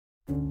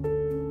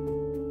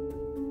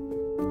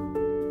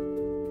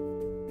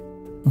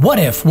What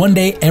if one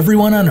day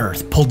everyone on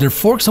Earth pulled their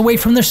forks away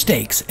from their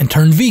steaks and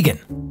turned vegan?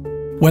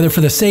 Whether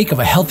for the sake of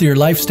a healthier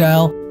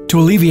lifestyle, to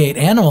alleviate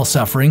animal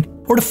suffering,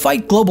 or to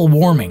fight global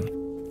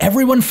warming,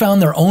 everyone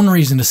found their own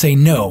reason to say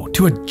no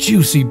to a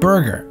juicy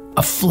burger,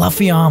 a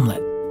fluffy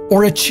omelet,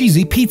 or a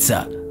cheesy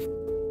pizza.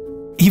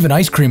 Even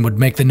ice cream would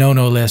make the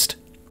no-no list.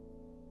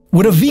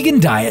 Would a vegan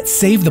diet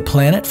save the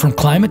planet from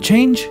climate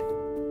change?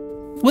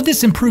 Would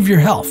this improve your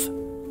health?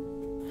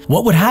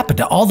 What would happen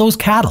to all those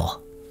cattle?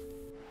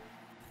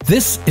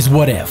 This is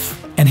What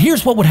If, and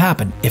here's what would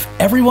happen if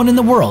everyone in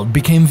the world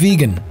became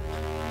vegan.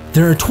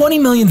 There are 20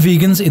 million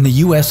vegans in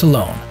the US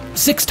alone,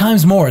 6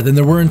 times more than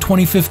there were in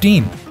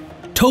 2015.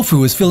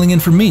 Tofu is filling in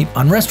for meat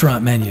on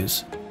restaurant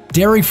menus.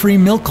 Dairy-free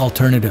milk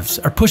alternatives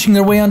are pushing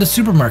their way onto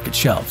supermarket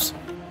shelves.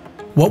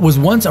 What was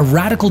once a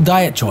radical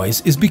diet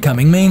choice is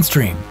becoming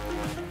mainstream.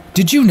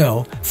 Did you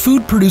know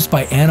food produced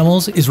by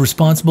animals is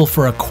responsible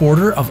for a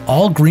quarter of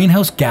all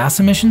greenhouse gas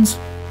emissions?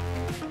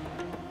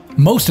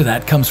 Most of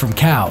that comes from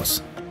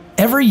cows.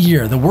 Every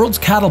year, the world's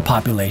cattle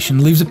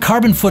population leaves a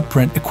carbon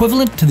footprint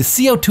equivalent to the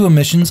CO2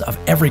 emissions of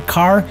every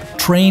car,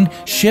 train,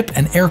 ship,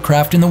 and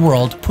aircraft in the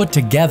world put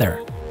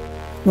together.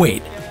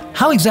 Wait,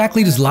 how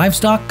exactly does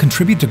livestock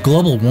contribute to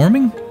global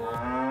warming?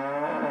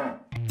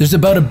 There's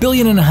about 1.5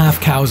 billion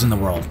cows in the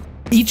world.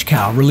 Each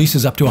cow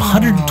releases up to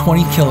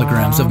 120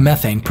 kilograms of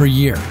methane per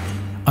year.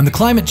 On the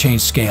climate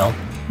change scale,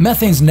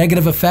 methane's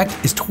negative effect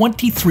is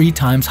 23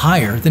 times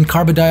higher than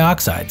carbon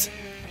dioxide's.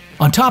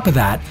 On top of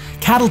that,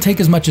 cattle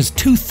take as much as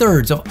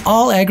 2/3 of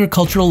all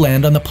agricultural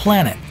land on the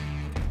planet.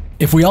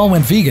 If we all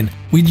went vegan,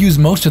 we'd use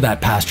most of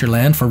that pasture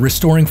land for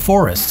restoring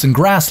forests and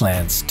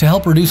grasslands to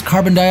help reduce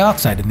carbon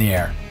dioxide in the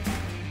air.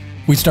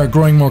 We'd start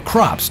growing more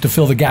crops to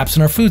fill the gaps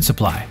in our food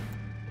supply.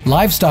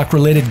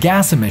 Livestock-related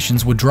gas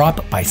emissions would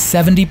drop by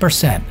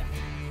 70%.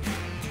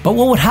 But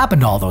what would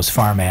happen to all those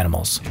farm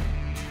animals?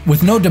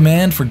 With no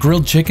demand for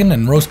grilled chicken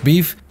and roast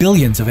beef,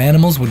 billions of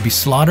animals would be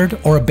slaughtered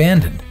or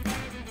abandoned.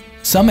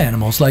 Some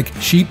animals, like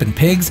sheep and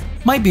pigs,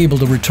 might be able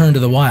to return to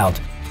the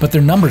wild, but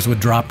their numbers would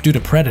drop due to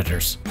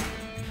predators.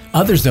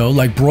 Others, though,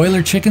 like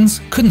broiler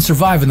chickens, couldn't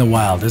survive in the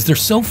wild as they're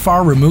so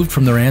far removed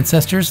from their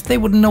ancestors they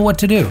wouldn't know what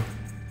to do.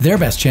 Their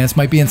best chance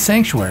might be in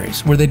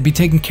sanctuaries where they'd be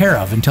taken care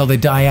of until they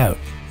die out.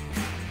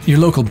 Your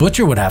local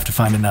butcher would have to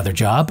find another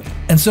job,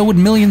 and so would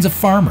millions of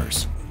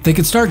farmers. They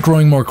could start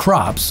growing more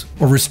crops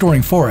or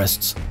restoring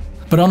forests.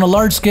 But on a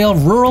large scale,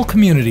 rural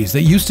communities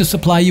that used to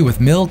supply you with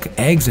milk,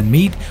 eggs, and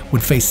meat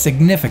would face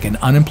significant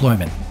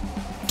unemployment.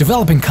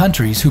 Developing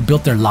countries who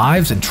built their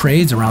lives and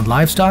trades around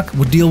livestock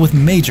would deal with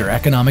major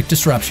economic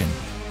disruption.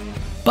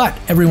 But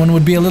everyone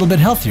would be a little bit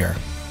healthier.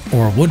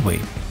 Or would we?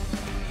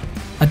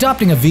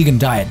 Adopting a vegan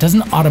diet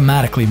doesn't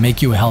automatically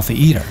make you a healthy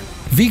eater.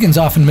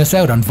 Vegans often miss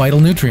out on vital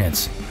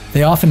nutrients.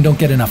 They often don't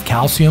get enough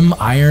calcium,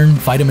 iron,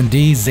 vitamin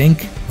D,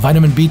 zinc,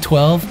 vitamin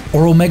B12,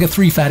 or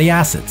omega-3 fatty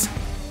acids.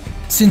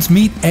 Since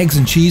meat, eggs,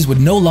 and cheese would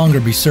no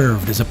longer be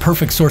served as a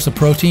perfect source of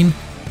protein,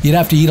 you'd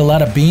have to eat a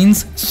lot of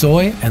beans,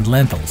 soy, and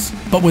lentils.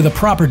 But with a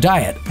proper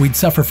diet, we'd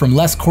suffer from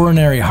less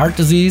coronary heart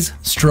disease,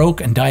 stroke,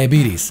 and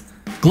diabetes.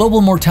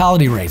 Global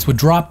mortality rates would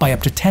drop by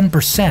up to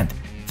 10%.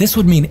 This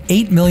would mean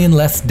 8 million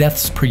less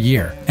deaths per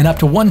year, and up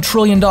to $1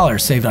 trillion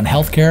saved on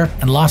healthcare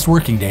and lost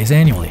working days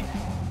annually.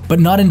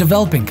 But not in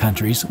developing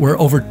countries, where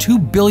over 2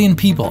 billion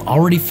people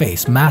already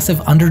face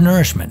massive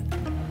undernourishment.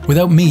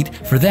 Without meat,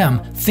 for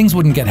them, things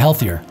wouldn't get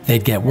healthier,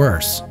 they'd get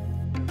worse.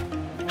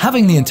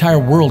 Having the entire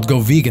world go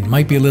vegan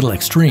might be a little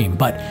extreme,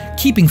 but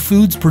keeping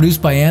foods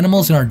produced by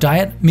animals in our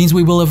diet means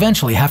we will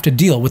eventually have to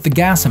deal with the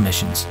gas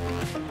emissions.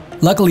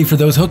 Luckily for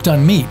those hooked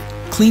on meat,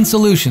 clean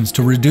solutions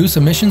to reduce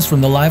emissions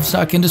from the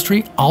livestock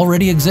industry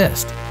already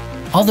exist.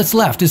 All that's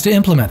left is to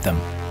implement them.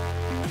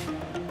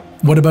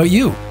 What about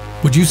you?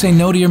 Would you say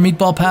no to your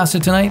meatball pasta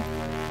tonight?